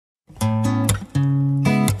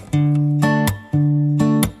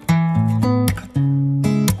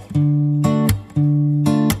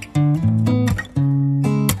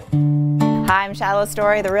Shilo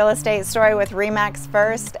Storey, the real estate story with RE/MAX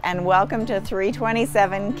First, and welcome to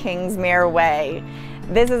 327 Kingsmere Way.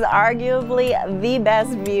 This is arguably the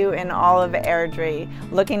best view in all of Airdrie,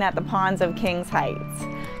 looking at the ponds of Kings Heights.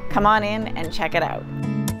 Come on in and check it out.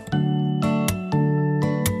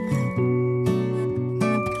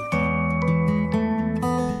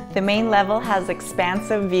 The main level has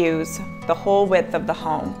expansive views the whole width of the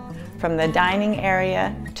home, from the dining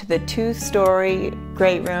area to the two-story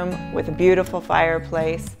great room with a beautiful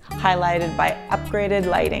fireplace highlighted by upgraded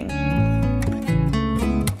lighting.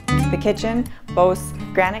 The kitchen boasts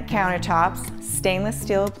granite countertops, stainless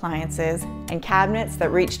steel appliances, and cabinets that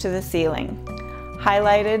reach to the ceiling,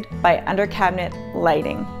 highlighted by under-cabinet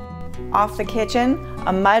lighting. Off the kitchen,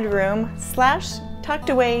 a mudroom / tucked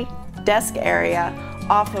away desk area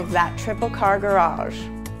off of that triple-car garage.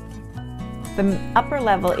 The upper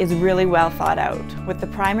level is really well thought out, with the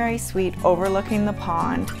primary suite overlooking the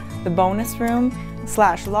pond, the bonus room /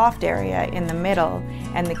 loft area in the middle,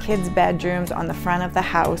 and the kids' bedrooms on the front of the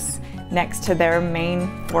house next to their main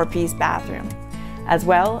 4-piece bathroom. As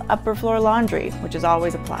well, upper floor laundry, which is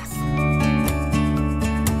always a plus.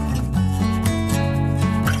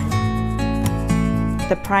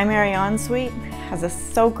 The primary ensuite has a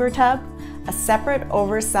soaker tub, a separate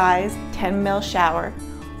oversized 10 ml shower,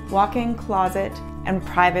 walk-in closet, and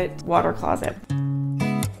private water closet.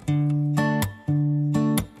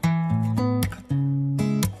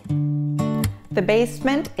 The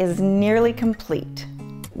basement is nearly complete,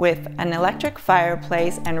 with an electric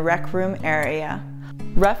fireplace and rec room area,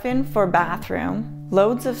 rough-in for bathroom,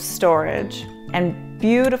 loads of storage, and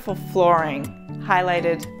beautiful flooring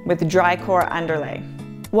highlighted with dry core underlay.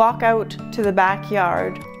 Walk out to the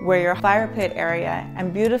backyard where your fire pit area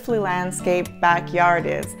and beautifully landscaped backyard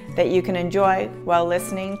is that you can enjoy while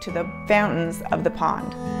listening to the fountains of the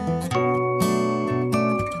pond.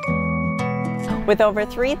 With over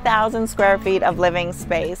 3,000 square feet of living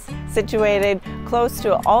space, situated close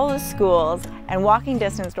to all the schools and walking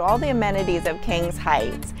distance to all the amenities of Kings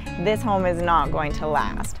Heights, this home is not going to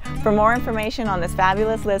last. For more information on this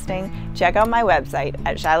fabulous listing, check out my website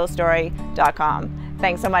at shilostorey.com.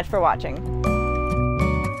 Thanks so much for watching.